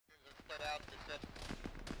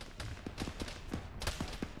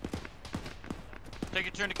Take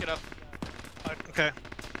your turn to get up. Okay.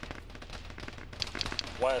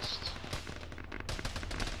 West.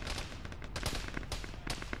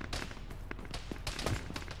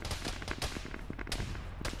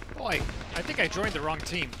 Boy, I think I joined the wrong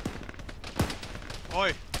team.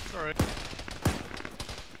 Oi, sorry.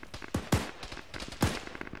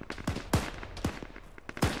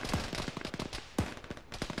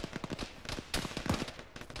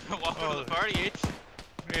 Welcome to the party, H.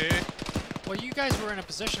 Yeah. Well, you guys were in a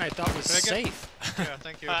position I thought was safe. Yeah,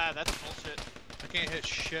 thank you. Ah, that's bullshit. I can't hit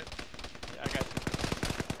shit. Yeah, I got you.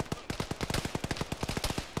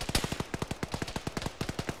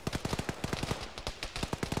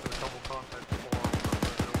 There's a couple contacts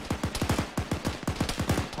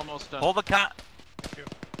for Almost done. Hold the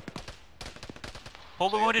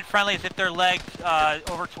Hold the wounded friendlies if they're legged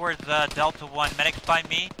over towards Delta 1. Medics by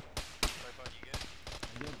me.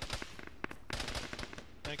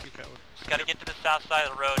 Thank you, Coward. Just gotta get to the south side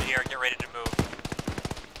of the road here and get ready to move.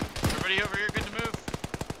 Everybody over here good to move?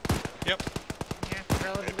 Yep.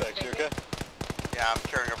 Apex, you okay? Yeah, I'm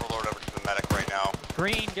carrying Overlord over to the medic right now.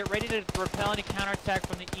 Green, get ready to repel any counterattack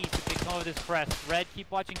from the east if they come over this crest. Red, keep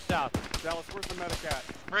watching south. Dallas, where's the medic at?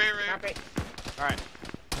 Right. Alright.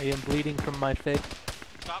 I am bleeding from my face.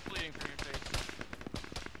 Stop bleeding from your face.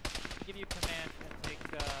 Give you command and take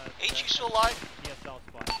H, you still alive? DSL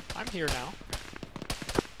spot. I'm here now.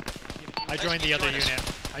 I Nice joined to the other join us. unit.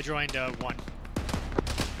 I joined 1.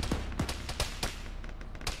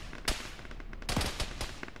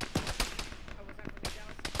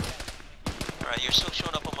 Alright, you're still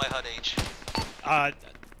showing up on my HUD, H.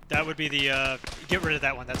 That would be the, get rid of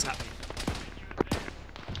that one, that's not me.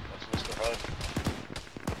 That's Mr. HUD.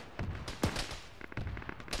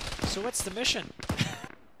 So what's the mission?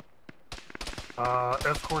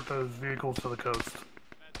 Escort those vehicles to the coast.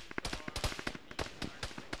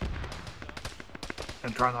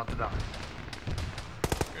 And try not to die.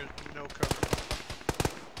 There's no cover.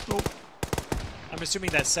 Nope. I'm assuming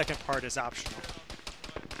that second part is optional.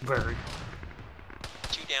 Very.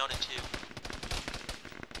 2 down and 2.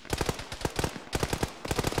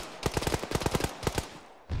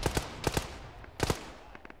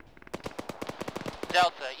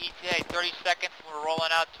 Delta, ETA, 30 seconds. We're rolling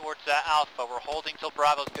out towards Alpha. We're holding till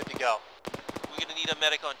Bravo's good to go. We're gonna need a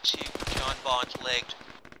medic on 2. John Bond's legged.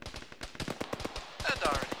 And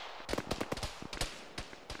already.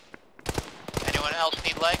 Anyone else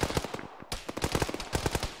need legs?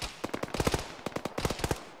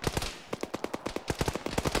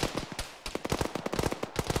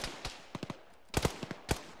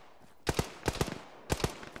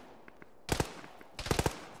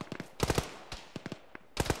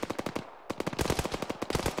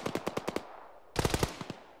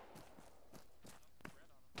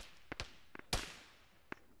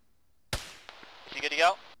 Is he good to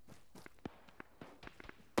go?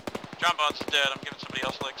 John Bond's dead. I'm giving somebody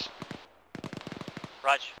else legs.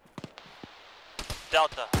 Raj.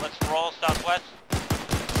 Delta, let's roll southwest.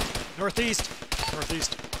 Northeast.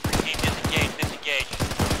 Northeast. Team disengage.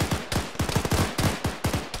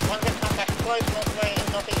 One good contact close,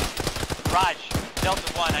 northeast. Raj,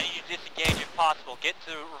 Delta 1, I need you to disengage if possible. Get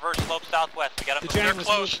to reverse slope southwest. We gotta The move. Jan They're was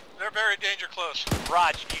close. moved. They're very danger close.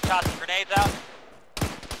 Raj, can you toss some grenades out?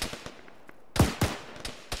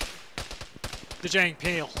 The Jang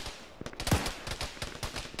Pale.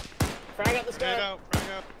 Frag up the Frag out, frag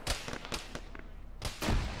out.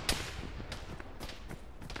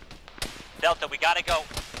 Delta, we gotta go.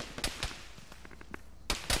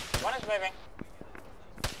 One is moving.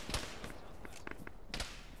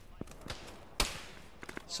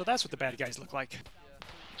 So that's what the bad guys look like. 2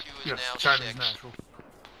 is Yes, now Chinese 6. natural.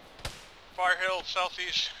 Fire Hill,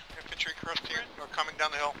 southeast. Infantry crust here, or coming down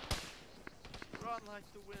the hill. Run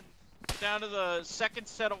like the wind. Down to the second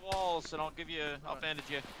set of walls, and I'll bandage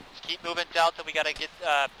you. Just keep moving, Delta. We gotta get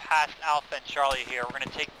past Alpha and Charlie here. We're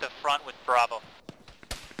gonna take the front with Bravo.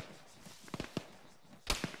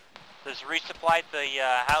 There's resupply the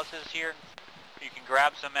houses here. You can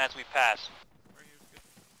grab some as we pass.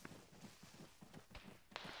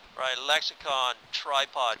 Right, Lexicon,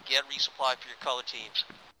 Tripod, get resupply for your color teams.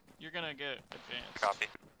 You're gonna get advanced. Copy.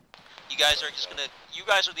 You guys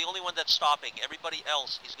are the only one that's stopping. Everybody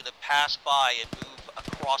else is gonna pass by and move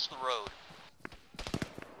across the road.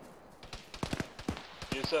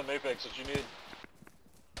 DSM Apex, what you need?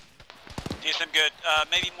 DSM good.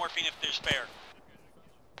 Maybe morphine if there's spare.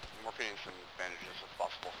 Morphine and some bandages if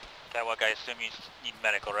possible. That what, I assume you need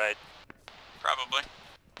medical, right? Probably.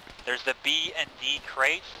 There's the B and D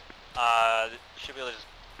crates. Should be able to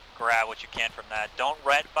grab what you can from that. Don't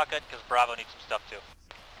red bucket, because Bravo needs some stuff too.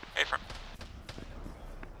 Hey, from.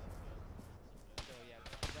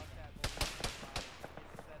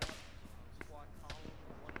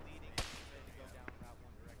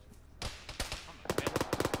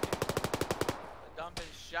 Dump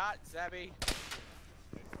is shot, Zabby.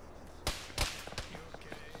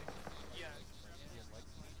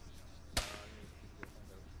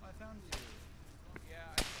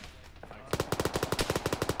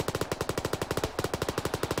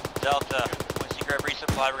 Delta, once you grab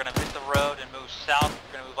resupply, we're going to hit the road and move south.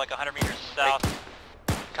 We're going to move like 100 meters south.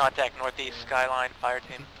 Contact northeast skyline fire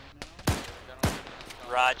team.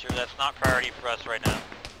 Roger, that's not priority for us right now.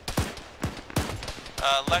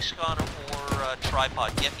 Lexicon or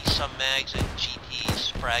tripod, get me some mags and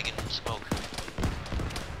GPs, frag and smoke.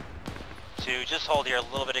 2, just hold here, a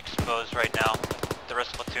little bit exposed right now. The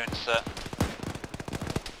rest of the platoon's set.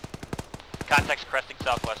 Contact's cresting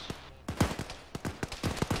southwest.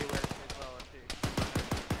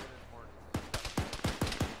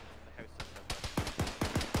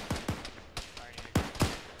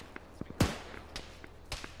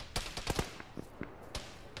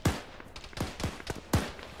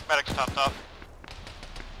 Medic's topped off.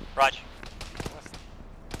 Roger.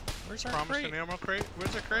 Where's our Promise crate? an ammo crate?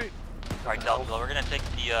 Where's the crate? Alright, Delta, we're going to take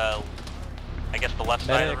the, I guess the left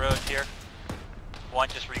side of the road here. 1,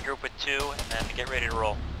 just regroup with 2, and then get ready to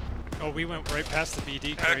roll. Oh, we went right past the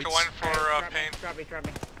BD Medic crates. 1 for pain. Drop me. Be there I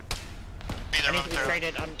need to be momentarily.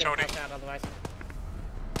 traded. I'm gonna Jody. pass out otherwise. If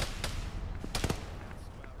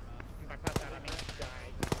I pass out, I mean die.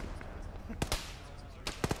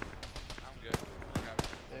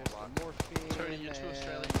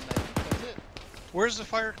 Where's the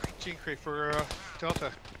fire team crate for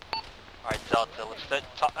Delta? Alright, Delta, let's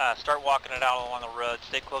start walking it out along the road.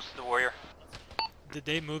 Stay close to the warrior. Did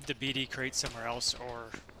they move the BD crate somewhere else, or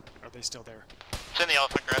are they still there? It's in the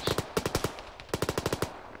elephant grass.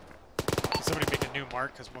 Did somebody make a new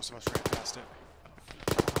mark? Because most of us ran past it.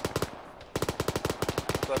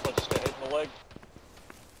 Cyclone just got hit in the leg.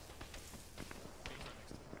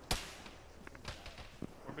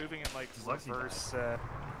 We're moving in like reverse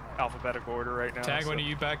alphabetical order right now. Tag, when are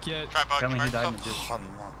you back yet? Tripod, Tell me he died in yourself. the distance.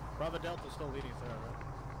 Brother Delta's still leading through, right?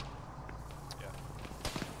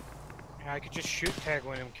 Yeah, I could just shoot tag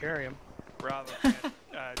when and carry him. Bravo, man.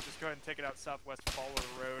 Just go ahead and take it out southwest, follow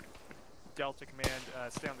the road. Delta command,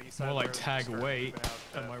 stay on the east side. More of the like road, tag start wait. moving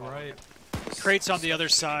out, Am I follow right? Crates on the other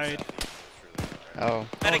side. Oh.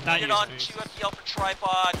 Medic not needed you. on 2 FPL for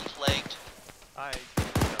tripod, he's legged.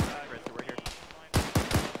 We're here.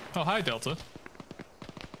 Oh, hi, Delta.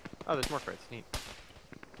 Oh, there's more crates. Neat.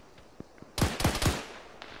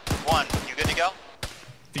 1, you good to go?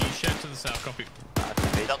 The shed to the south, copy.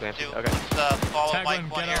 Delta 2, Okay. let's follow Tag Mike 1,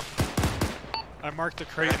 1 get here. up. I marked the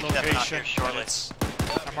crate Stepping out location, here shortly. but it's...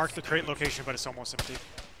 I marked the crate location, but it's almost empty.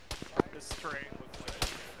 This terrain looks like it's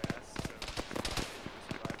fast, so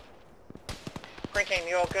Green team,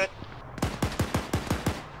 you all good?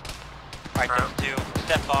 Alright, Delta 2,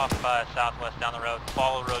 step off southwest down the road.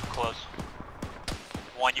 Follow the road close.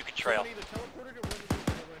 1, you can trail.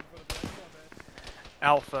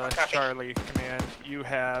 Alpha, Copy. Charlie, command, you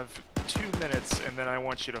have 2 minutes, and then I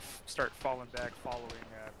want you to start falling back following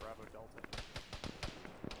Bravo Delta.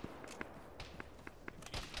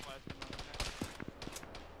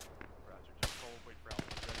 Roger, just hold, wait for Alpha.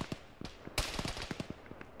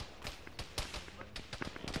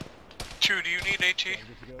 2, do you need AT? Yeah,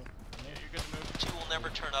 you're good to move. 2 will never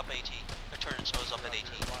turn up AT, or turn its nose up at AT.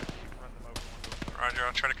 Run them over one. Roger,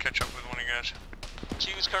 I'll try to catch up with one of you guys.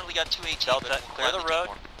 2's currently got 2 AT, Delta, but we'll clear the gladly road. take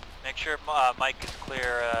more. Make sure Mike is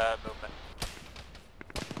clear movement.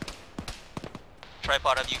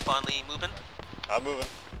 Tripod, have you finally moving? I'm moving.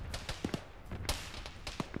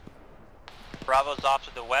 Bravo's off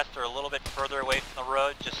to the west or a little bit further away from the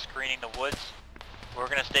road, just screening the woods. We're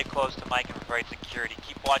going to stay close to Mike and provide security.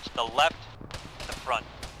 Keep watch to the left and the front.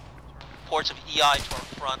 Ports of EI to our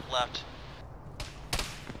front left.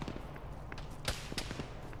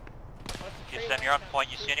 Houston, you're on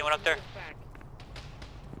point. You see anyone up there?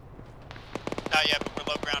 Not yet, but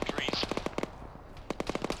we're low ground trees.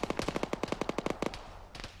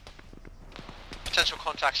 Potential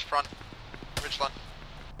contacts front. Ridgeline.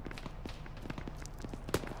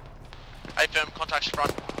 AFM, contacts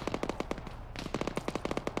front.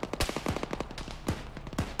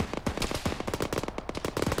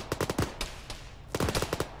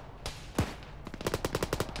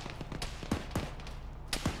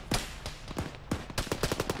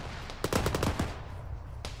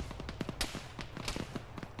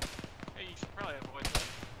 Hey, you should probably avoid that.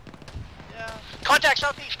 Yeah. Contact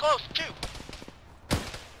southeast, close, 2.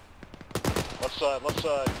 side, left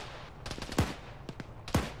side.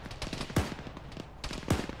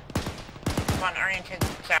 One oriented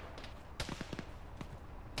south.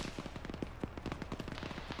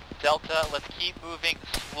 Delta, let's keep moving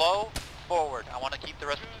slow forward. I want to keep the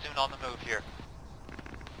rest of the platoon on the move here.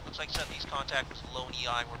 Looks like Southeast contact was low in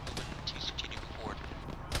EI. We're moving to continuing forward.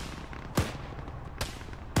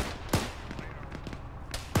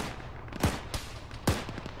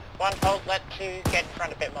 One hold, let two get in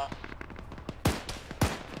front a bit more.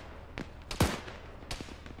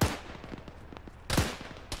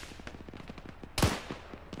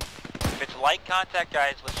 If it's light contact,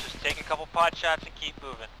 guys, let's just take a couple pot shots and keep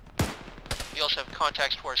moving. We also have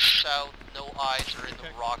contacts to our south. No eyes are in the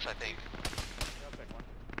rocks, I think.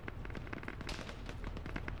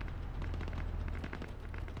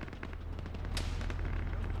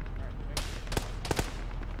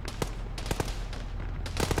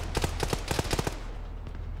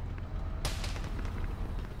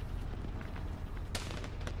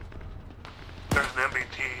 There's an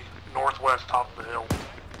MBT northwest top of the hill.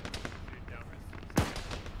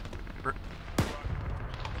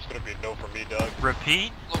 It's gonna be a no for me, Doug.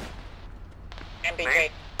 Repeat.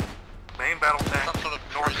 MBT. Main battle tank. Some sort of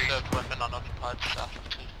northeast weapon unoccupied south of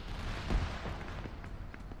 2.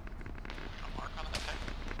 Mark on the tank.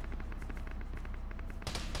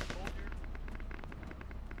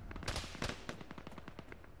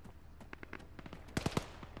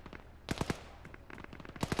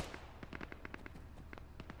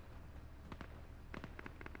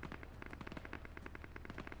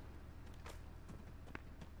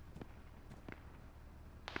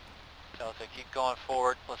 Delta, keep going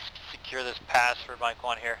forward. Let's secure this pass for Mike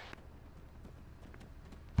 1 here.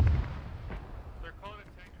 They're calling it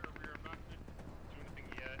tanker over here. I'm not going to do anything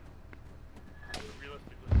yet.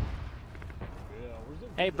 Realistically.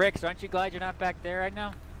 Hey, Bricks, aren't you glad you're not back there right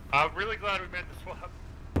now? I'm really glad we made the swap.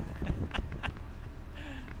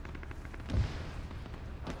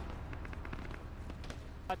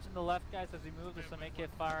 Watching the left, guys, as we move. There's some AK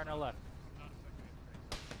fire on our left.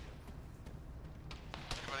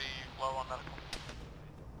 Anybody low on medical?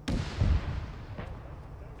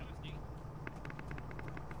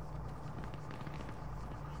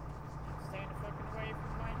 Staying the fucking away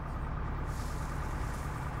from mine.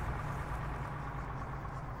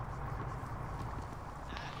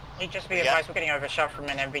 Need just be advised we're getting overshot from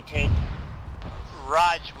an MBT.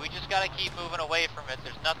 Raj, we just gotta keep moving away from it.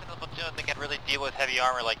 There's nothing in the platoon that can really deal with heavy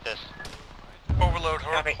armor like this. Overload,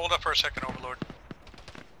 hold up for a second, Overload.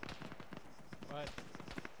 What?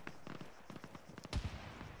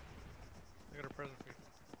 I got a present for you.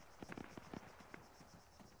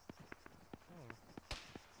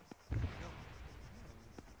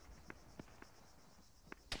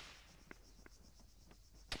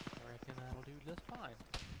 I reckon that'll do just fine.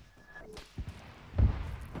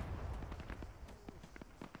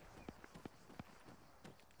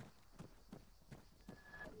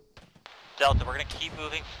 Delta, we're going to keep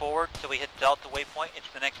moving forward till we hit Delta waypoint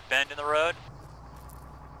into the next bend in the road.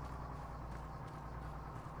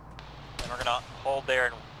 And we're going to hold there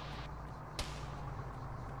and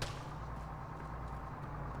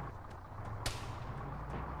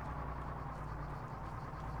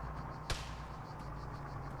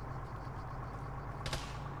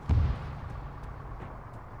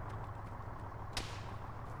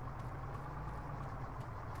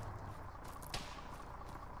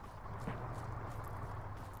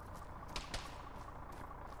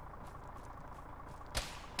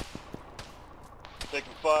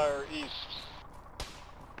Taking fire east.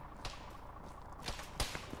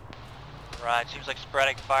 right, seems like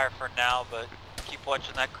sporadic fire for now, but keep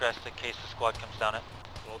watching that crest in case the squad comes down it.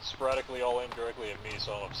 Well, it's sporadically all aimed directly at me,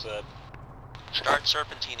 so I'm upset. Start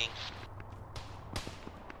serpentining.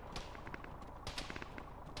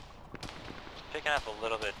 It's picking up a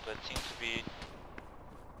little bit, but it seems to be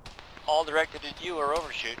all directed at you or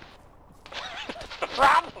overshoot. That's the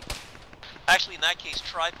problem! Actually, in that case,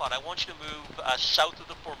 tripod, I want you to move south of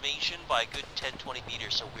the formation by a good 10-20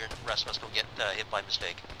 meters so the rest of us don't get hit by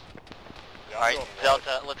mistake. Yeah, Alright,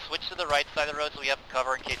 Delta, let's switch to the right side of the road so we have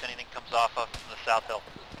cover in case anything comes off of the south hill.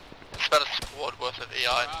 It's about a squad worth of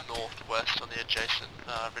EI northwest on the adjacent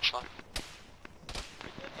ridgeline.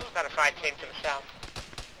 It's about a 5 team to the south.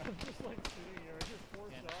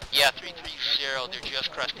 Yeah, 330, they're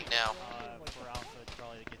just cresting now. For Alpha,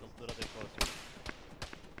 Charlie, to get a little bit closer.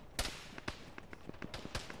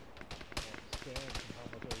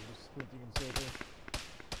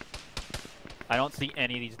 I don't see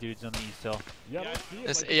any of these dudes on the east hill.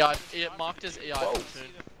 This AI, it marked as AI.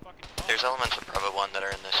 There's elements of Bravo 1 that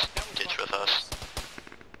are in this ditch with us.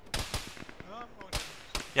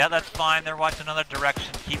 Yeah, that's fine. They're watching another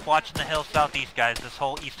direction. Keep watching the hill southeast, guys. This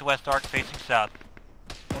whole east-west arc facing south.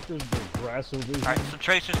 Fuckers, the grass over here. Alright, some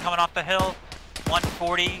tracers coming off the hill.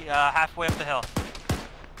 140, halfway up the hill.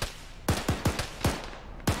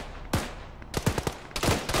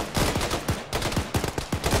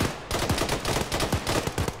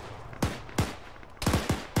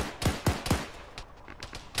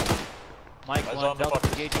 Mike 1, Delta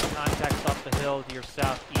engaging contacts off the hill to your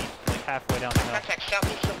southeast, like halfway down the hill. Contact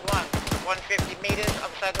southeast of 150 meters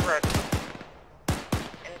outside the road.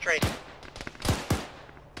 In the trace.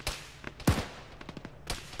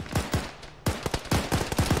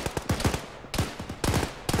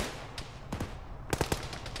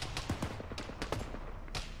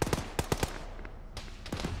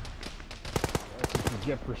 That's what you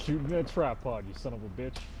get for shooting that tripod, you son of a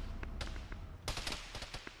bitch.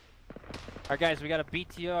 Alright guys, we got a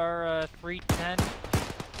BTR 310.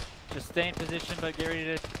 Just stay in position, but get ready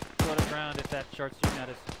to go to ground if that short shooting at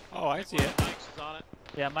us. Oh, I see it. Mike's is on it.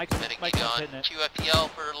 Yeah, Mike's hitting it. QFPL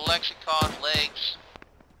for Lexicon legs.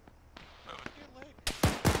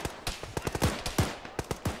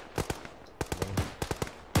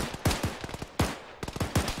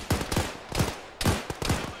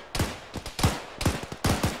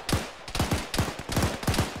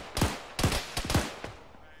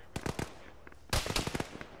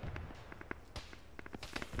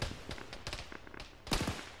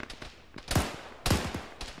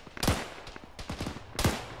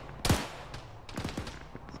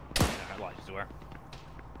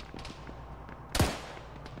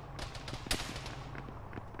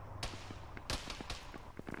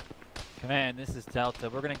 Command, this is Delta.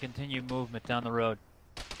 We're going to continue movement down the road.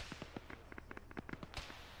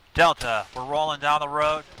 Delta, we're rolling down the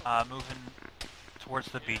road, moving towards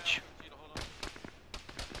the beach.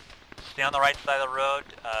 Stay on the right side of the road,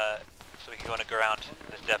 so we can go into ground.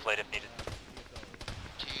 There's def light if needed.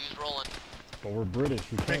 Two's rolling. But we're British,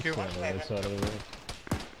 we can't stay on the right side of the road.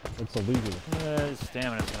 It's illegal.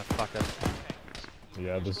 Stamina's going to fuck us.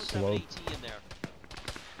 Yeah, this is slow.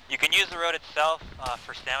 You can use the road itself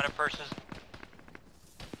for stamina purposes.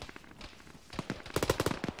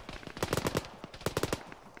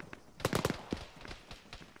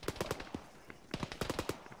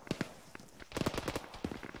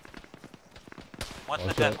 Once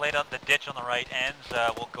the def laid out the ditch on the right ends,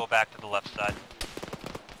 we'll go back to the left side.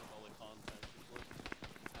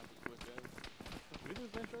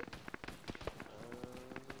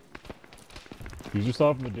 He's just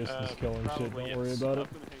off in the distance killing shit, don't worry about it.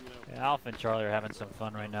 Yeah, Alpha and Charlie are having some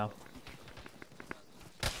fun right now.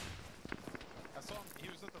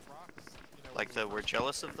 Like the we're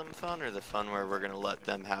jealous of them fun, or the fun where we're gonna let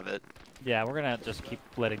them have it? Yeah, we're gonna just keep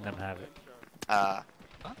letting them have it.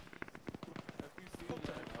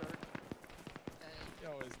 He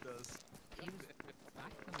always does.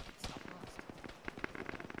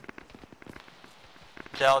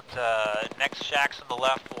 Delta, next shack's on the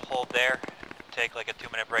left, we'll hold there. Take like a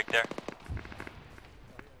 2-minute break there.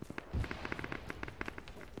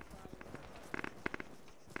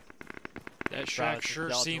 That shack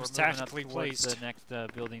sure seems tactically placed. The next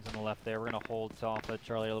buildings on the left there. We're gonna hold to Alpha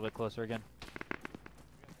Charlie a little bit closer again.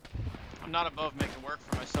 I'm not above making work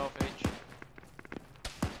for myself, H.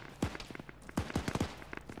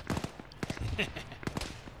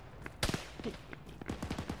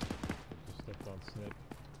 Stepped on snip.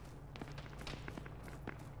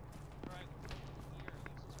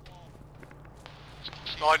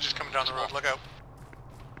 Oh, just coming down the road. Look out.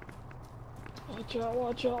 Watch out,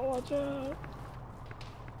 watch out, watch out!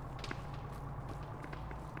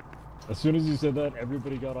 As soon as you said that,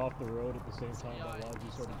 everybody got off the road at the same time. That loud,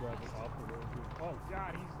 you started driving off the road. Oh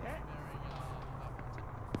god, he's dead!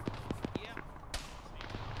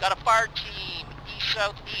 Got a fire team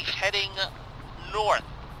east-southeast heading north.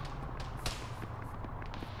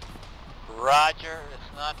 Roger,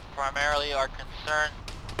 it's not primarily our concern.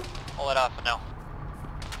 Pull it off for now.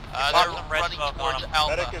 They're running towards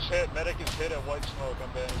Alpha. Medic is hit at white smoke,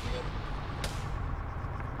 I'm bandaging it.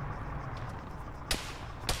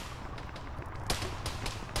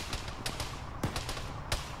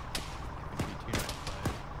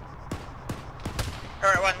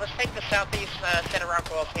 Alright, one, let's take the southeast center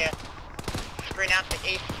rock walls here. Screen out the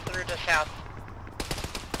east through to south.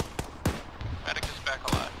 Medic is back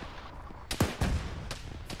alive.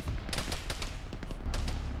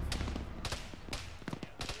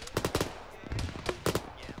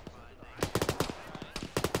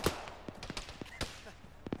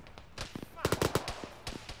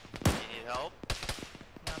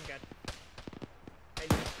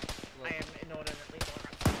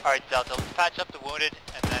 Alright, Delta, let's patch up the wounded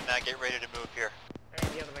and then get ready to move here.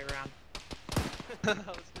 And the other I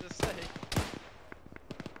was gonna say.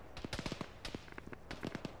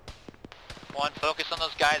 1, focus on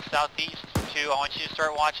those guys southeast. 2, I want you to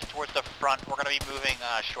start watching towards the front. We're going to be moving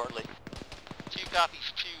shortly. 2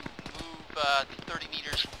 copies. 2, move 30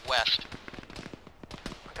 meters west.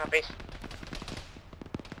 1 copies.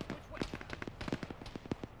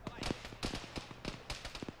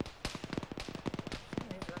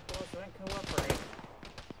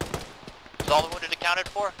 Is all the wounded accounted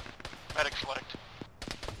for? Medic select.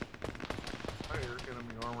 I hear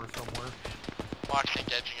enemy armor somewhere. Watching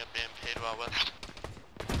edging of BMP to our west.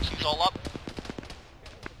 She's all up.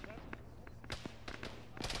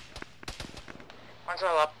 One's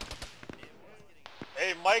all up.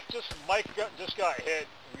 Hey, Mike just got hit.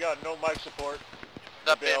 We got no mic support.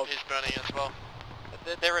 That BMP is burning as well.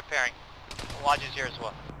 They're repairing. Lodge is here as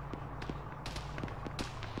well.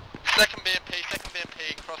 Second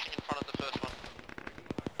BMP crossing in front of the first one.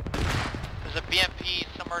 There's a BMP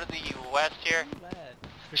somewhere to the west here.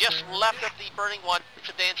 Just left of the burning one. It's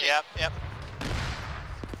advancing. Yep.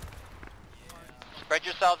 Spread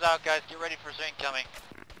yourselves out, guys. Get ready for incoming.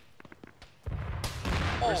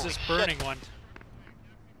 Where's this burning one?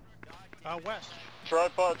 West.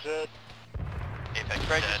 Tripod's hit. Apex,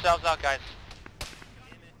 spread yourselves out, guys.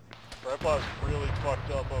 Tripod's really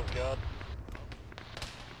fucked up, oh god.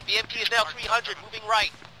 BMP is now 300, moving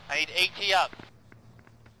right. I need AT up.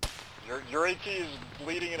 Your AT is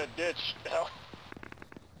bleeding in a ditch now.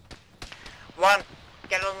 1,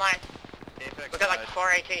 get it online. We got like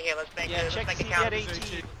 4 AT here. Let's make it. Let's make it count.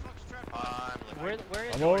 Where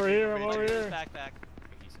is I'm over here. I'm over here. Backpack.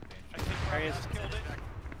 There he is.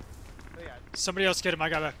 Somebody else get him. I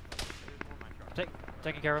got back.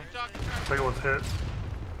 Taking care of him. Second one's hit.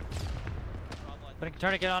 Putting a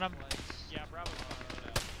tourniquet on him. Yeah, Bravo.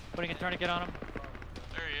 Putting a tourniquet on him.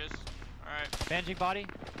 There he is. Alright. Bandaging body.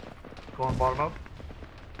 Going bottom up.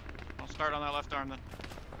 I'll start on that left arm then.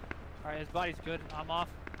 Alright, his body's good. I'm off.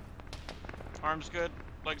 Arm's good.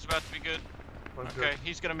 Leg's about to be good. Leg's Okay, good.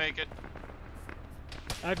 he's gonna make it.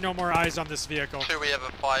 I have no more eyes on this vehicle. Sure, we have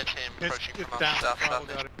a fire team approaching from our south.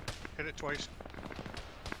 Hit it twice.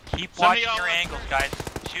 Keep watching your angles, guys.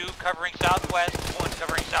 2 covering southwest, 1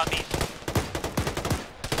 covering southeast.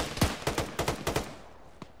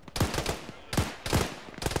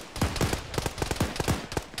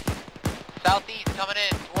 Southeast coming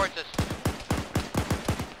in towards us.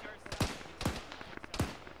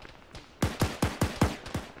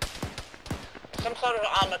 Some sort of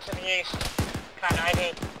armor to the east. Kind of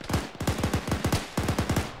ID.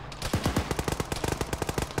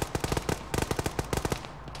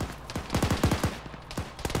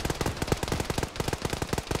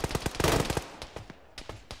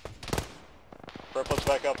 Let's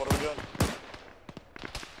back up. What are we doing?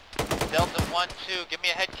 Delta 1, 2, give me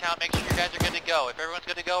a head count. Make sure you guys are good to go. If everyone's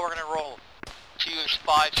good to go, we're gonna roll. 2 is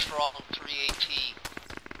 5 strong, 3 AT.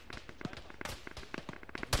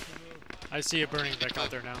 I see it burning back out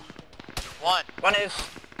there now. 1. One is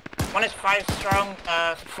 5 strong,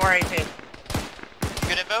 4 AT.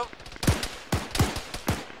 Good info?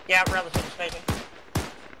 Yeah, relatively speaking.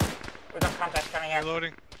 We got contacts coming in.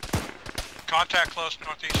 Reloading. Contact close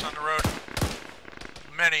northeast on the road.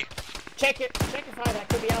 Many. Check your fire, that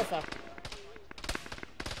could be Alpha.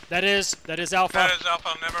 That is Alpha. That is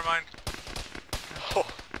Alpha, never mind.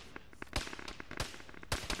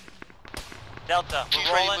 Delta,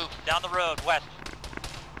 we're rolling down the road, west.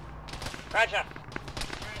 Roger.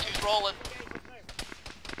 2's rolling.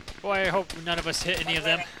 Boy, I hope none of us hit any of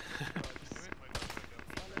them.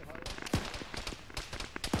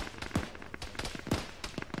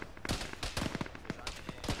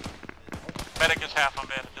 Medic is half on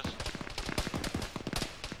bandages.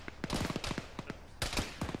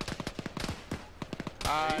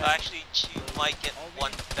 Actually, 2 might get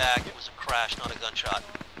 1 back. It was a crash, not a gunshot.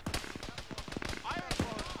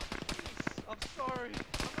 I'm sorry.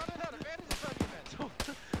 I'm running out of bandages on you,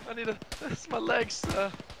 man. I need a. That's my legs.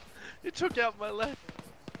 You took out my leg.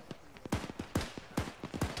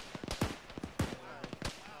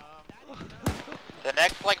 The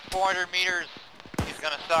next like 400 meters is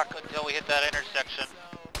gonna suck until we hit that intersection.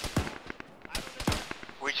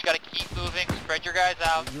 We just gotta keep moving, spread your guys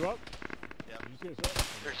out. You up?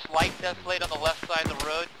 There's slight desolate on the left side of the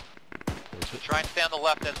road. So try and stay on the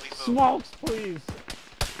left as we move. Smokes, please.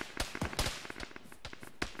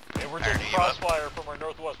 Hey, we're taking crossfire from our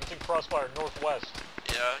northwest. We're taking crossfire northwest.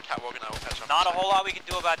 Yeah, Catwalk and I will catch up. Not a whole lot we can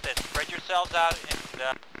do about this. Spread yourselves out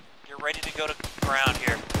and get ready to go to ground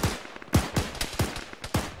here.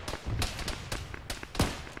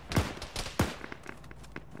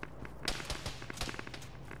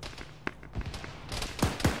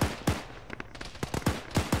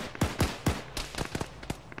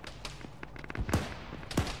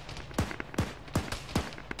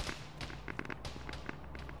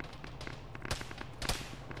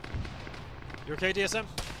 You okay, DSM?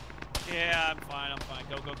 Yeah, I'm fine.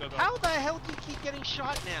 Go, go, go, go. How the hell do you keep getting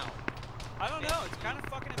shot now? I don't know. It's kind of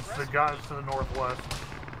fucking impressive. The guys to the northwest.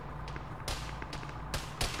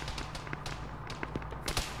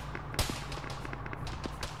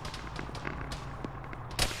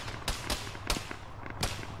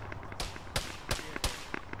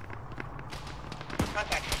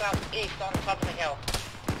 Contact southeast on the top of the hill.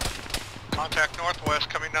 Contact northwest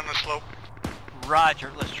coming down the slope.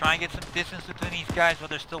 Roger, let's try and get some distance between these guys while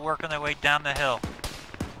they're still working their way down the hill.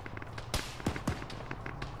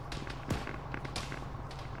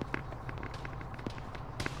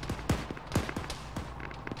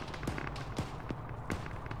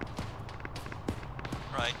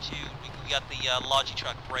 Right, we got the logi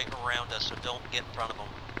truck right around us, so don't get in front of them.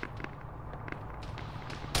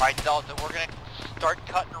 Alright, Delta, we're gonna start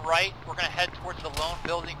cutting right. We're gonna head towards the lone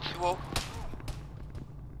building 20.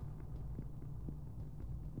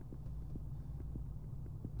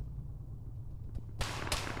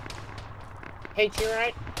 Hey, you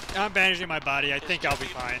alright? I'm bandaging my body. I think I'll be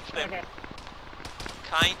fine. Okay.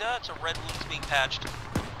 Kinda, it's a red wound's being patched.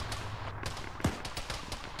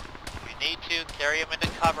 We need to carry him into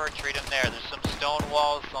cover and treat him there. There's some stone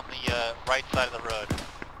walls on the right side of the road.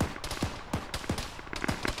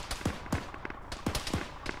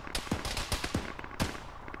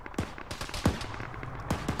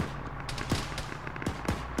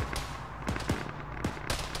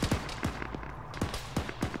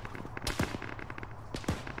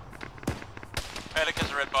 Medic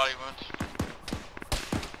has a red body wound.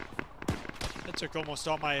 That took almost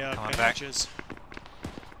all my back. bandages.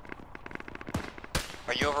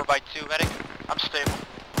 Are you over by 2, medic? I'm stable.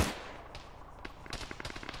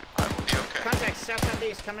 I will be okay. Contact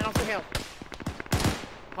southeast coming off the hill.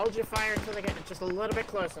 Hold your fire until they get just a little bit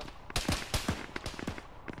closer.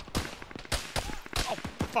 Oh,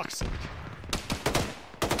 fuck's sake.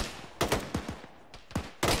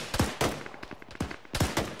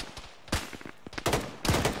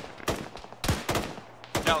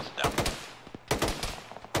 Down.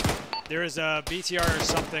 There is a BTR or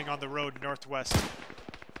something on the road northwest.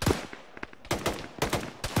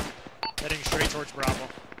 Heading straight towards Bravo.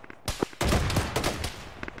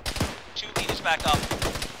 2 meters back up.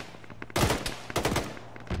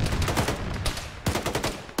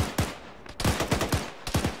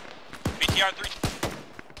 BTR 3.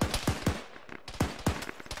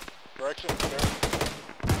 Direction.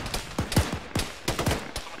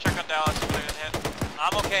 Someone check on Dallas. Somebody got hit.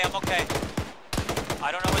 I'm okay.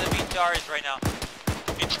 I don't know where the BTR is right now.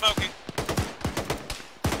 It's smoking.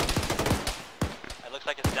 It looks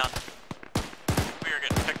like it's done. We are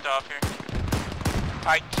getting picked off here.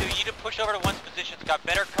 Alright, 2, you need to push over to 1's position. It's got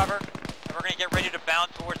better cover, and we're gonna get ready to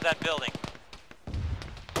bound towards that building.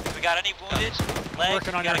 If we got any wounded, legs,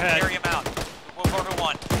 Working on we gotta your head. carry him out. Move over to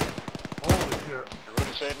 1. Holy shit. You're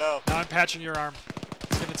ready to say no. Now I'm patching your arm.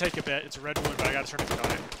 It's gonna take a bit. It's a red wound, but I gotta turn it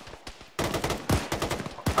on it.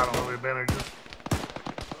 I don't know the advantages.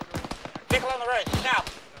 Vehicle on the road, south.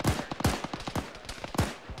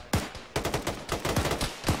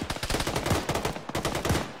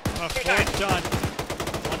 I'm a fourth done.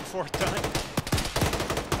 1/4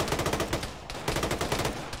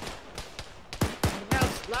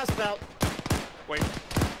 done. Last belt. Wait.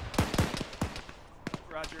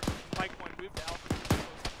 Roger. Mike 1, move to Altis.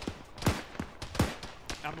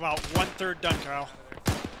 I'm about 1/3 done, Kyle.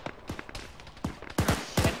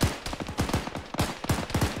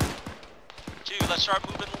 Let's start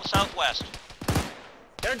moving southwest.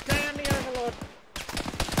 Don't die on me, Overlord.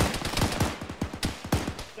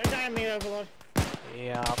 Don't die on me, Overlord.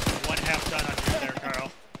 Yeah. 1/2 done on you there,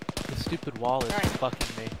 Carl. The stupid wall is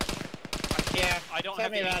fucking me. Yeah, I don't tell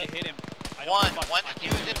have me the about aim to hit him. Once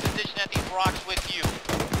Q's in position at these rocks with you.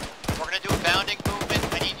 We're gonna do a bounding movement.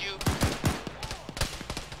 I need you.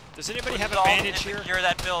 Does anybody have a bandage here? Secure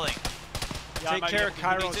that building. Yeah, Take care of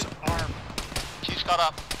Cairo's arm. She's caught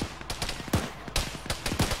up.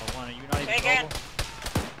 Are you not even mobile?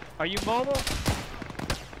 Are you mobile?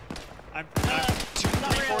 I'm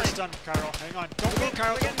 2/3 done, Carl. Hang on. Don't move,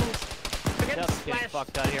 Carl. Don't move. Just getting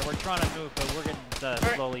fucked out of here. We're trying to move, but we're getting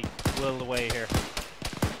slowly whittled away here.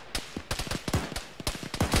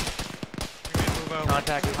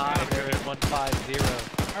 Contact high, there is 150.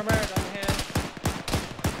 Armored, I'm ahead.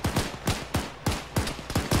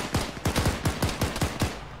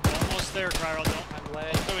 Almost there, Carl. Don't.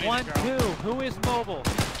 1-2. Who is mobile?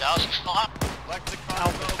 Dallas, you still up?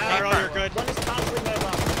 Carl, you're good. One is constantly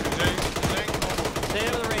mobile. Stay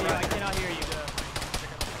over the radio. I cannot hear you.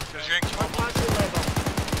 One constantly mobile.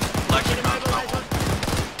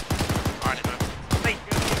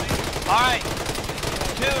 Alright,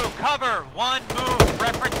 2, cover! Clear. One move.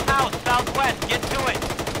 Reference house, southwest. Get to it.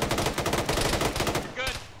 You're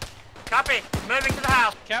good. Copy. Moving to the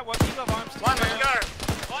house. Cat, what do you have arms to One, spare? let's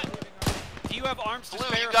go. What? Do you have arms to Blue,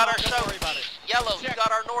 spare? you got our Don't worry about it. southeast. Yellow, you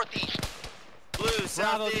got our northeast. Blue, Bravo, this is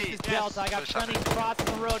southeast. Delta. I got plenty crossing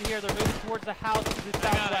the road here. They're moving towards the house to the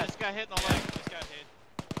Hang on, I southwest. just got hit in the leg. Just got hit.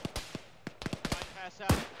 Might pass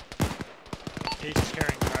out. He's just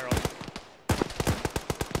carrying Cairo.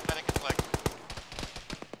 Medic is leg.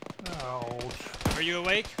 Ouch. Are you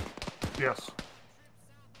awake? Yes.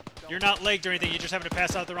 You're not legged or anything, you just happened to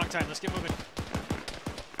pass out at the wrong time. Let's get moving.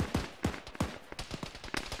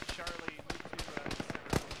 Charlie, move to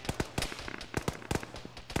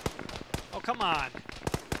Oh, come on.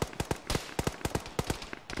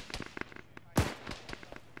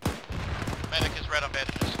 Medic is red on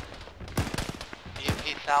bandages.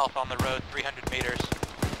 EMP south on the road, 300 meters.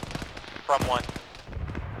 From one.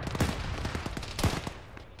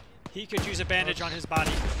 He could use a bandage on his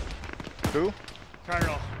body. Who?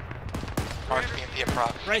 Cairo. Mark EMP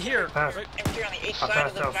approx. Right here. I'm here on the east side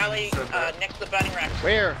of the valley, next to the bounty rack.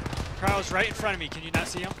 Where? Cairo's right in front of me. Can you not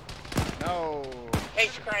see him? No. Hey,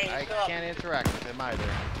 Crying, I can't interact with him either.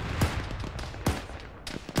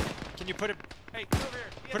 Can you put a Hey, come over here.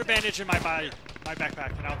 put a bandage in my body, my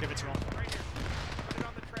backpack, and I'll give it to him. Right here. Put it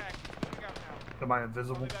on the track. Moving out now. Am I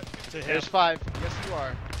invisible? To him. There's 5. Yes, you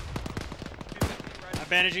are. I'm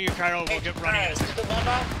bandaging you, Cairo. We'll get running. Crying, still one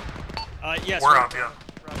ball? Yes. We're up, yeah.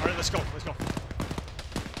 All right, let's go. Let's go.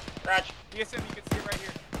 Raj. DSM, you can see it right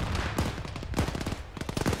here.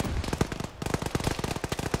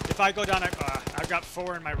 If I go down, I've got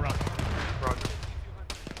 4 in my ruck. Roger.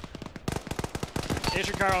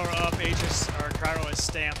 Agent Cairo up. Cairo is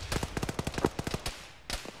stamped.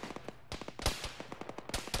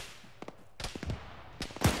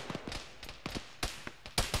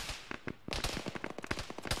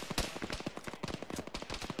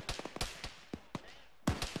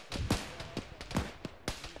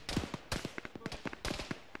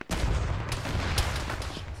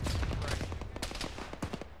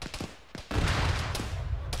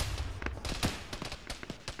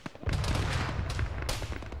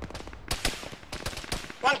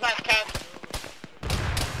 One's back, Cat.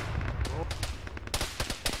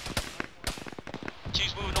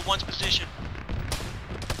 Two's moving to one's position.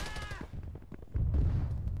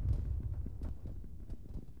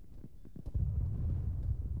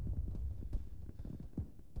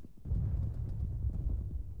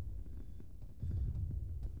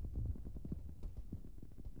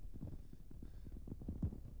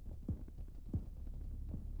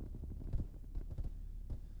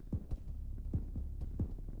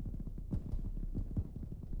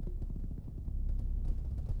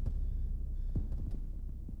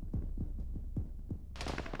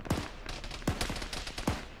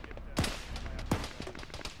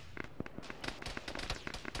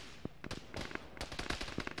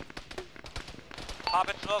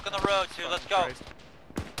 Popping smoke on the road, too. Let's go.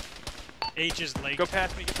 H is late. Go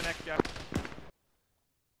past me, get the next guy.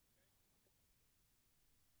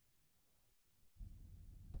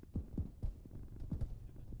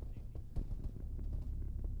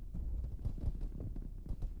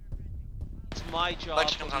 It's my job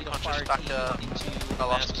Lex to comes lead a unconscious, fire back team to into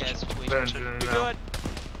Velocity. Vasquez situation. Benjamin, You now. do it.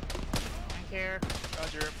 Thank you.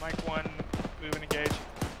 Roger, Mike 1, move and engage.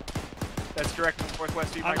 That's direct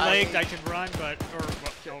northwest. I'm legged. I can run, but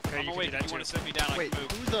okay, I'm you can awake. do that If you too. want to set me down, Wait, I can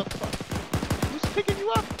move. who the fuck? Who's picking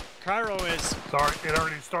you up? Cairo is. Sorry, it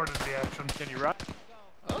already started the action. Can you run?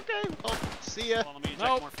 Okay, well, see ya. Hold on, let me inject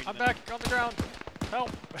Nope, morphine I'm in there. back on the ground. Help.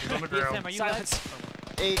 He's on the ground. DSM, are you Silence.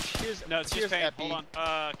 H, here's No, it's here's just pain. Epi. Hold on.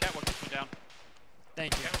 Cat, what gets me down?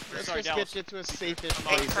 Thank you. Let's Sorry, just Dallas. get you to a safe-ish Hey,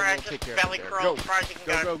 place and Crying, we'll take just care belly of it. crawl Go, as far as you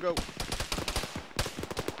can go, go, go.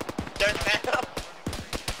 Don't stand up.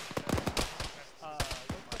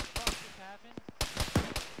 What the fuck just happened?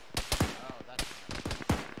 Oh, that's...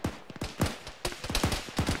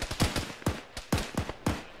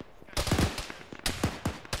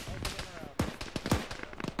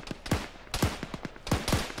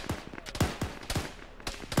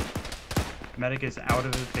 Medic is out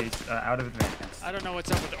of the base, out of advance. I don't know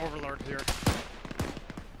what's up with the Overlord here.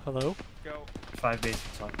 Hello? Go. 5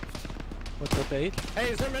 base left. What's up, H? Hey,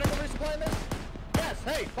 is there medical resupply in this? Yes,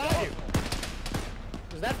 hey, follow you.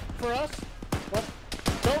 Is that for us? What?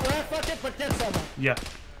 Don't rat fuck it, but get someone. Yeah. Do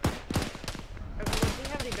you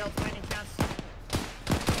have any belts by any chance?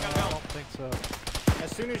 I don't think so.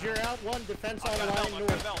 As soon as you're out, one defense on the line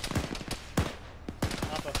north.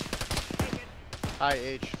 Papa. Hi,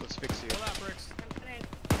 H, let's fix you.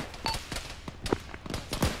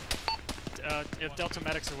 If Delta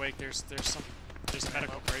Medic's awake, there's There's a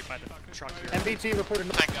medical crate by the truck here. MBT reported.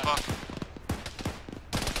 Thanks, fuck.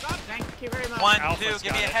 Thank you very much. 1, 2, Alpha's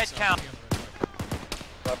give me a got head it, so- count.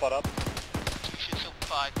 Tripod up. 2 shits over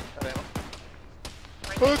 5. Okay, okay.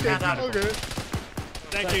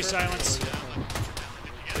 Thank you, Silence.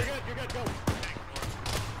 You're good, go.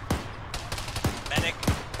 Medic,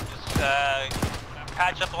 just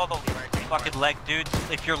patch up all the fucking leg dudes.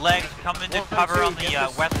 If your legs come into cover on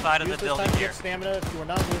the west side of the building Use this time to here. get stamina if you are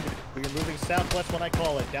not wounded. We are moving southwest when I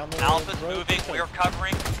call it. Down the road. Alpha's moving, we're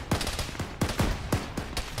covering.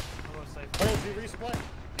 Hold, do you resupply?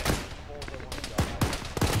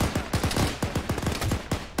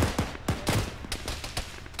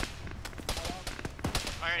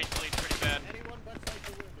 Iron bleed pretty bad.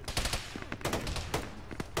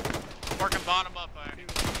 Working bottom up, Iron.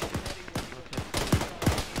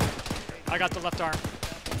 I got the left arm.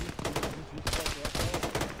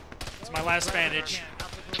 It's my last bandage.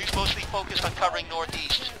 Two's mostly focused on covering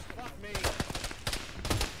northeast.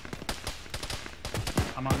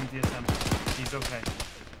 I'm on DSM. He's okay.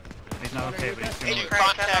 He's not okay, but he's doing Agent okay.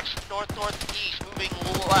 contacts north-northeast, moving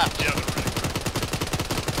left. I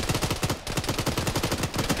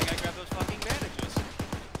think I grabbed those fucking bandages.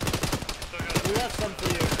 We have some for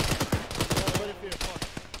you.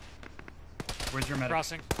 Where's your medic?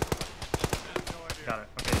 Crossing. Got it.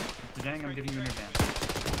 Okay. Dejang, I'm giving you an advance.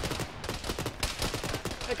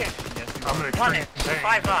 Okay. Yes, you I'm are. gonna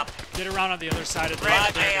 5 up. Get around on the other side of the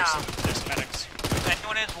Right, there's medics. If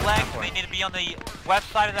anyone has legs, they need to be on the west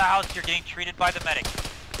side of the house. You're getting treated by the medic.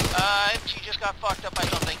 She just got fucked up by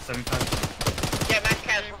something. 75. Yeah, max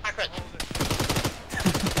cast rockets.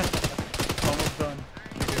 Almost done.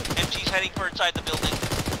 MG's heading for inside the building.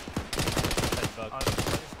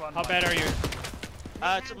 How bad are you?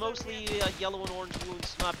 It's mostly yellow and orange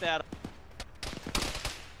wounds, not bad.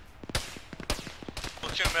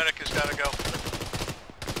 Platoon medic has got to go.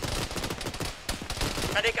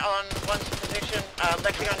 Medic on one's position.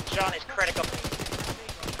 Lexicon John is critical.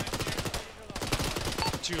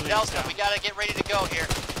 2 leads Delta, down. we gotta get ready to go here.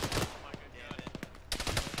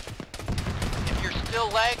 If you're still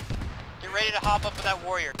leg, get ready to hop up with that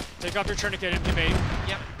warrior. Take off your tourniquet, incubate.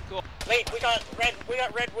 Yep, cool. Wait, we got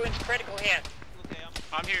red wounds critical here. Okay,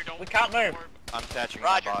 I'm here, don't We can't move. I'm attaching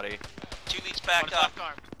Roger. my body. 2 leads back up.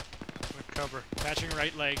 Cover. Patching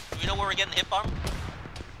right leg. Do we know where we're getting hit from?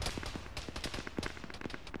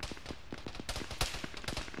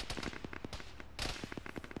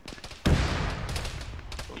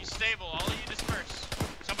 He's stable, all of you disperse.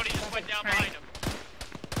 Somebody just went down behind him.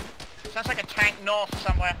 Sounds like a tank north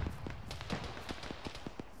somewhere.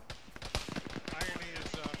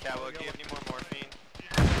 Cabo, do you have any more morphine?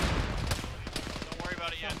 Don't worry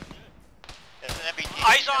about it yet. There's an MBT.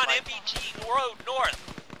 Eyes on MBT, road north.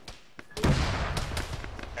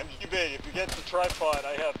 MGB, if you get the tripod,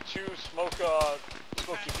 I have 2 smoke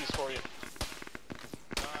EPs for you.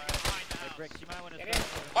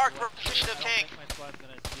 Mark, we're position of tank.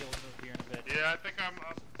 Yeah, I think I'm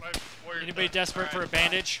Anybody desperate for a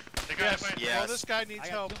bandage? Well, this guy needs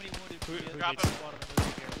help. Drop him.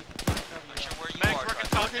 Meg's working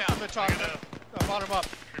top down. From the top bottom up.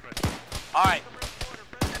 Alright.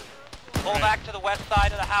 Pull back to the west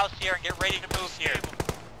side of the house here and get ready to move here.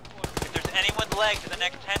 If there's anyone's legs in the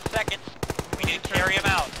next 10 seconds, we need to carry him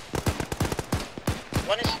out.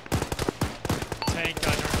 One is Tank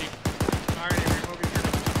underneath.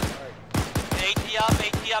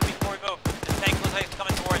 AT up before we move. The tank looks like it's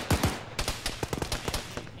coming towards us.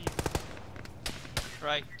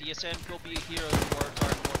 Right, DSN will be here towards our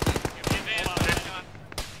northeast.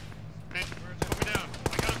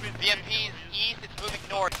 VMP is east, it's moving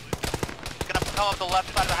north. It's gonna come up the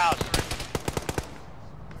left side of the house.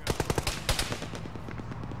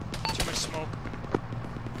 Too much smoke.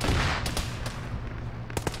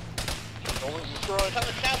 Building's destroyed. on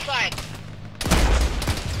the south side.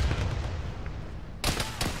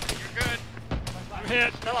 You're good. I'm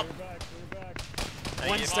hit. Philip.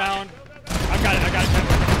 One's down. I got it.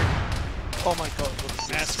 Oh my god.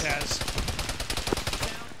 Mask has.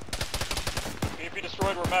 VMP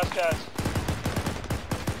destroyed, we're mass cast.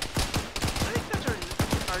 I think that's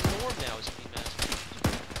our norm now is to be masked.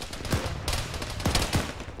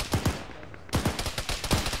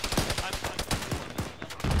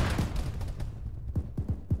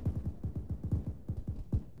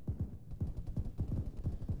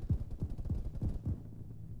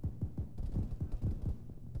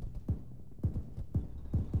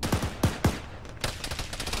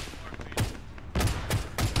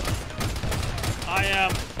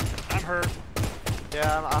 I'm hurt.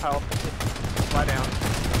 Yeah, I'll help. Lie down.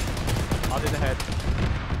 I'll do the head.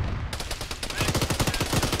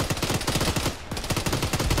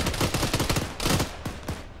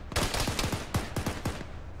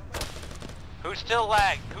 Who's still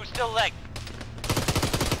lagged? Who's still lagged?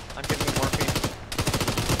 I'm giving you morphine.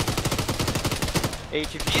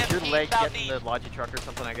 H, if you're leg, get in the Logi truck or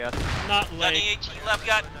something, I guess. Not leg. H, left,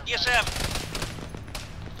 got DSM.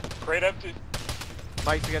 Crate empty.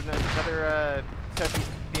 Mike, we got another southeast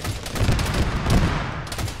beam.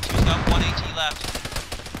 Two's got 1 AT left.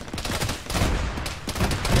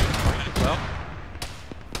 Well,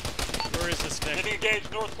 where is this Vic? Getting engaged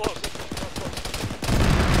north close.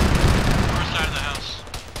 North side of the house.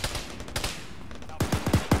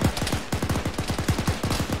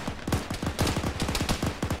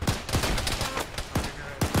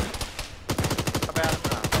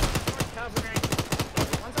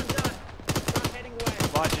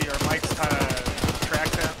 Logi, are Mike's kind of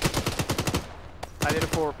tracked them? I did a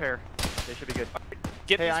full repair. They should be good.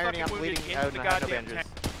 Get hey, these Irony, fucking I'm wounded bleeding into out the and I have no goddamn bandages. tank.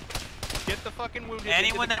 Get the fucking wounded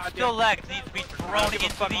Anyone into the that's still lagged needs to be thrown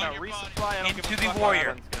into the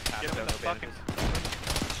warrior. Get them the fucking...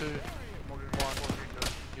 Two.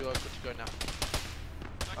 You are good to go now.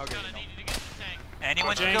 Okay.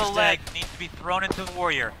 Anyone James still dead. lagged needs to be thrown into the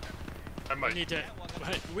warrior.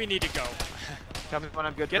 We need to go. Tell me when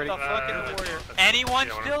I'm good. Get ready. the fucking warrior. Anyone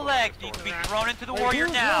still lagged needs to be thrown into the warrior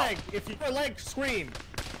who's now. Lagged? If you're lagged, scream.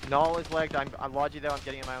 Null is legged. I'm Logi though. I'm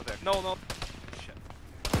getting in my own Vic. No.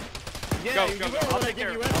 Yeah, Go. will I'll when I take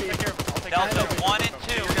care give of you it. I'll empty. take care of it. I'll take care of Delta it. 1 and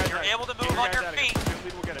 2, you're able to move on your feet.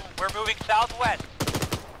 We'll get it. We're moving southwest.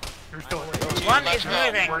 One is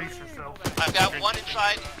moving. I've got one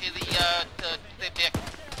inside in the Dick.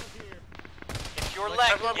 If you're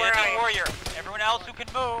lagged, get in the warrior. Everyone else who can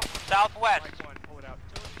move, southwest.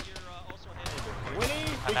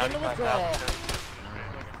 Winnie, begin the withdrawal.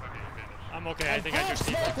 I'm okay, I think I just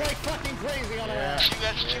smoke like fucking crazy on Yeah. She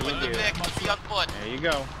has two in the Vic, be on foot. There you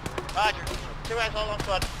go. Roger. Two guys all on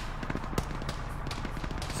foot.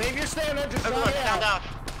 Save your stamina, just Everyone, run down, out. down.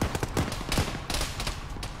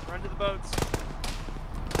 Run to the boats.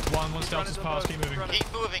 Once Delta's passed, keep moving.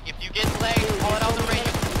 Keep moving. If you get lagged, call it out the range.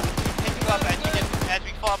 Pick you up as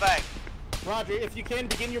we fall back. Roger, if you can,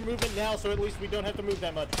 begin your movement now so at least we don't have to move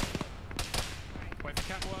that much. Wait for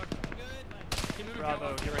catwalk.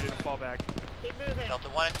 Bravo, get ready to fall back. Keep moving. Delta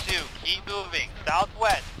 1 and 2, keep moving.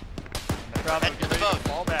 Southwest. Bravo, Head to get the ready boat. to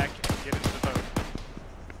fall back and get into the boat.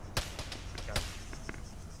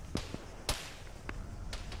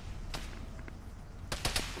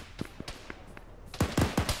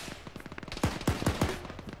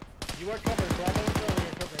 You are covered, Bravo and Charlie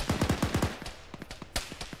are covered.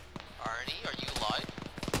 Arnie, are you alive?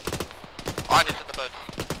 On into the boat.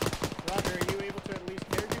 Roger, are you able to at least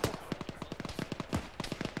carry people?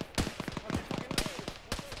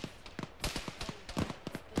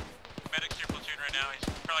 Medic's your platoon right now. He's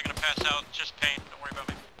probably going to pass out. Just pain. Don't worry about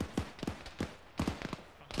me.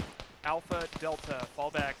 Alpha, Delta, fall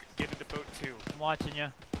back, get into boat 2. I'm watching you.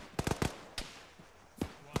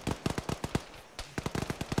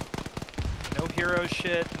 No hero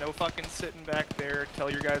shit, no fucking sitting back there, tell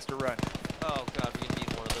your guys to run. Oh god, we're gonna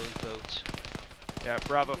need one of those boats. Yeah,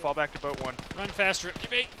 Bravo, fall back to boat 1. Run faster,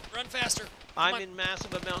 debate. Run faster. I'm in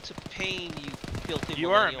massive amounts of pain, you filthy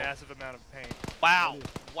You are in millennial. massive amount of pain. Wow,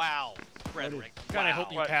 wow, Frederick. God, I wow.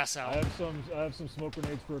 hope you pass out. I have some smoke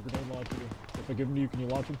grenades for a grenade launcher. If I give them to you, can you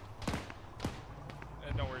launch them?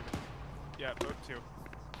 Don't worry about it. Yeah, boat 2.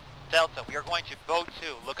 Delta, we are going to boat 2.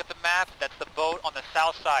 Look at the map. That's the boat on the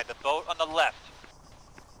south side. The boat on the left.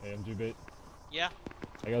 AMG bait. Yeah.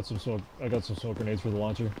 I got some smoke grenades for the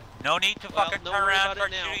launcher. No need to fucking turn around,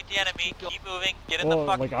 start shooting at the enemy. Keep moving. Get in the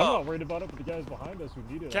fucking like, I'm boat. not worried about it, but the guys behind us who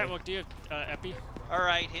need it. Catwalk, do you have Epi?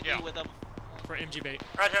 Alright, hit me with them. For MG bait.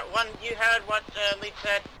 Roger, one, you heard what lead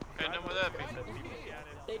said. Hit them with that.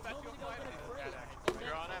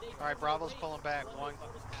 Alright, Bravo's pulling back. One,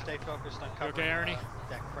 stay focused on covering. Okay, Arnie?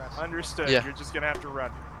 Deck press. Understood, Yeah. you're just gonna have to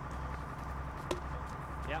run.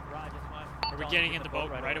 Yeah, Rod, just want. Are we getting in the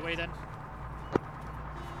boat right away then?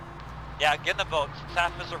 Yeah, get in the boat.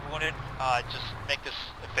 Sappers are wounded. Just make this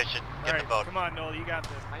efficient. Get Alright, the boat. come on, Noel, you got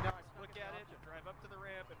this. I know. Look at it, drive up to the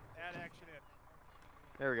ramp, and add action in.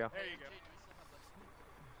 There we go. There you go.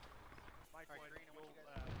 Mike, you'll load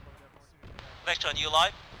up as soon as Next one, you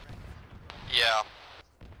alive? Yeah.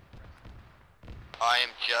 I am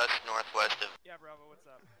just northwest of... Yeah, Bravo, what's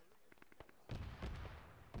up?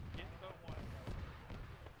 Get in boat 1.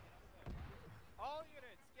 All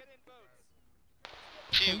units, get in boats.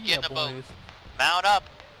 2, get in a boat. Mount up.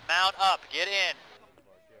 Mount up. Get in.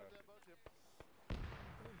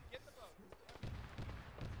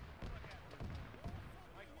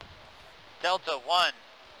 Delta 1.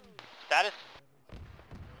 Status?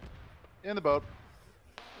 In the boat.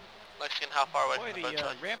 Mexican, how far away Boy, from the boat the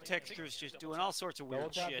side? ramp texture's just doing all sorts of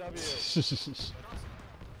weird shit.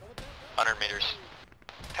 100 meters.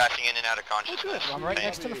 Passing in and out of consciousness. I'm right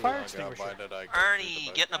next to the fire extinguisher.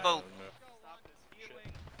 Arnie, get in a boat.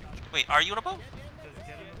 Wait, are you in a boat?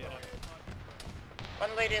 One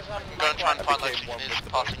lady is on I'm going to try and find Lexington is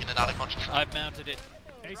passing in and out of consciousness. I've mounted it.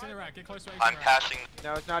 Ace in the rack, get close to Ace I'm in the rack. passing.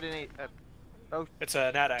 No, it's not in a... oh. It's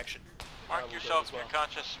a nat action. Mark yourself if you're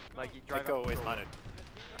conscious. Like, you drive go with hunted.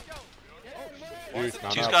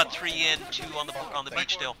 Two's got 3 in, 2 on the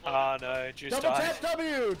beach still. Oh no, Juice Double died. tap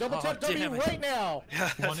W! Double tap W right now!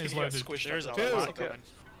 One is loaded. There's a Two. lot coming.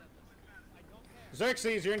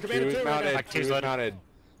 Xerxes, you're in command of 2 right now. Two's mounted.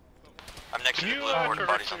 I'm next to the blue border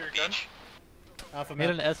bodies on the beach. Alpha Need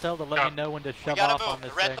man. an SL to let me know when to shove gotta off move. on The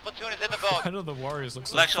this rest thing. of the platoon is in the boat. I know the Warriors look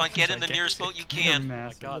so Lexon, get in the gigantic. nearest boat you can.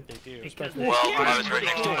 God, they do. Well, I was right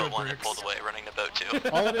next to the boat one that pulled away, running the boat too.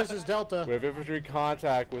 All it is Delta. We have infantry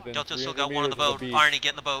contact within Delta still 300 got one on the meters of boat. beach. Arnie, get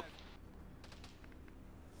in the boat.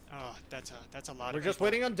 Oh, that's a lot We're of just people.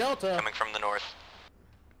 waiting on Delta. Coming from the north.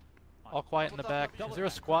 All quiet in the back. Is there a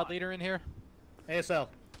squad leader in here? ASL.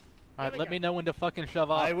 Alright, let me know when to fucking shove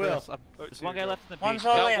off. I will. Chris. There's one guy left in the One's beach.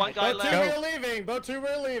 all Got in. one guy Boat 2, left. we're leaving. Boat 2,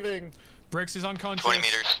 we're leaving. Bricks is unconscious. 20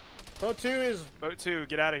 meters. Boat 2 is... Boat 2,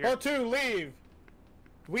 get out of here. Boat 2, leave.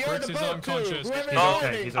 We are Bricks the is boat 2. unconscious. Whoever He's is okay,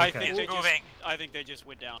 leaving. he's I okay. think they just, Moving. I think they just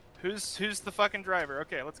went down. Who's the fucking driver?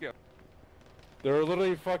 Okay, let's go. They're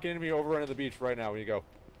literally fucking enemy overrunning the beach right now when you go.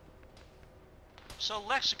 So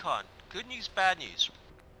Lexicon, good news, bad news.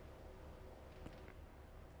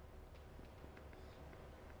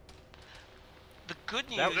 The good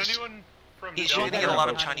news anyone from is you're gonna get a lot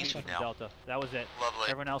of Chinese food now Delta. That was it. Lovely.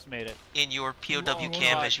 Everyone else made it. in your POW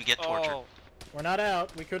camp as you get tortured. Oh, We're not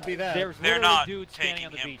out. We could be that. There's They're literally not dudes standing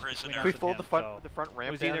on the taking him beach between prisoner. us We and fold him, the front, so the front it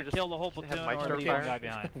ramp was down either and just kill the whole have platoon Mike or start leave one firing. guy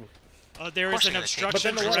behind. there Of is course an they're gonna take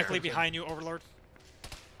obstruction prisoners. directly behind you, Overlord.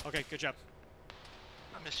 Okay, good job.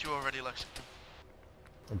 I missed you already, Lexington.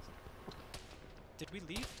 Did we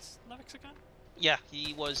leave Lexicon? Yeah,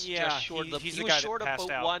 he was Yeah, just short of he's he the was guy that short of passed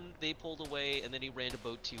boat out. 1, they pulled away, and then he ran to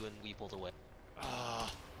boat 2 and we pulled away.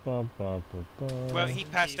 Well, he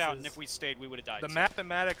passed out, and if we stayed, we would have died. The so.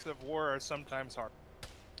 mathematics of war are sometimes hard.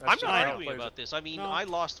 I'm That's not just how it arguing plays about it. this. I mean, No. I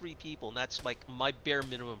lost 3 people, and that's like my bare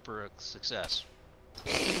minimum for a success.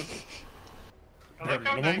 I like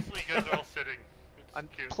how nicely you guys are all sitting.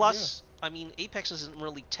 It's cute. Plus, I mean, Apex isn't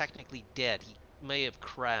really technically dead. He may have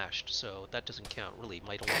crashed, so that doesn't count, really. He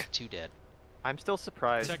might only have 2 dead. I'm still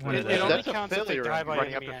surprised Technically, when it the only that's counts if they failure die by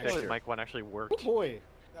running up enemy the fish action. Mike 1 actually worked. Oh boy.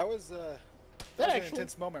 That was an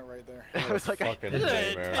intense moment right there. I was like, Fucking I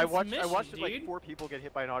nightmare. watched mission, like dude. 4 people get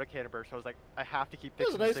hit by an autocannon burst. So I was like, I have to keep That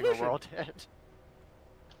was fixing a this nice thing or mission. we're all dead.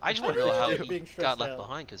 I just want to know how Being he stressed got left out.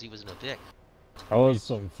 behind, because he was in a dick. I was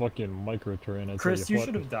some fucking micro terrain. I tell Chris, you what.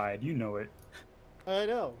 should have died. You know it. I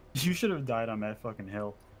know. You should have died on that fucking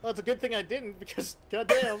hill. Well, it's a good thing I didn't, because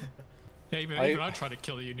goddamn. Yeah, even I tried to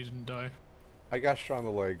kill you and you didn't die. I got shot in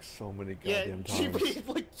the leg so many Yeah, goddamn she times. breathed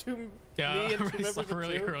like me Yeah, and 2 I'm members of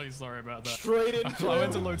really, 2. really sorry about that. Straight into I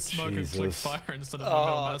went to him. load smoke and click Jesus. fire instead of the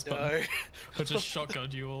Oh, mouse button. I just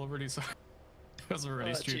shotgunned you already, so it was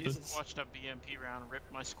really stupid. Jesus. Watched a BMP round rip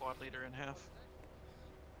my squad leader in half.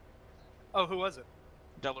 Oh, who was it?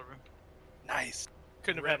 Delarue. Nice.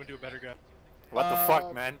 Couldn't have happened to a better guy. What the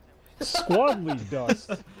fuck, man? Squad lead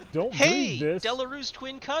dust. Don't Hey, breathe this. Delarue's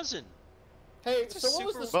twin cousin. Hey, It's a so what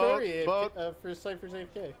was the super- story Boat, for Cypher's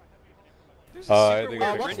AFK? There's a I super think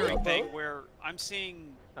I weird fixed rendering it. thing where I'm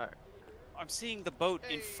seeing Alright. I'm seeing the boat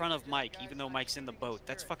in front of Mike, even though Mike's in the boat.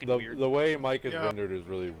 That's fucking The, weird. the way Mike is Yeah. rendered is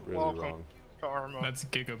really, really Welcome. wrong. To Arma. That's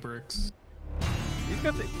gigabricks. These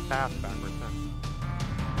guys are fast backwards then.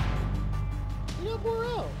 You got more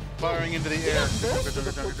out. Firing into the You air. got most of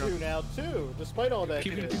the platoon out too, despite all that.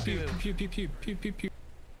 Pew pew pew pew pew pew pew pew pew.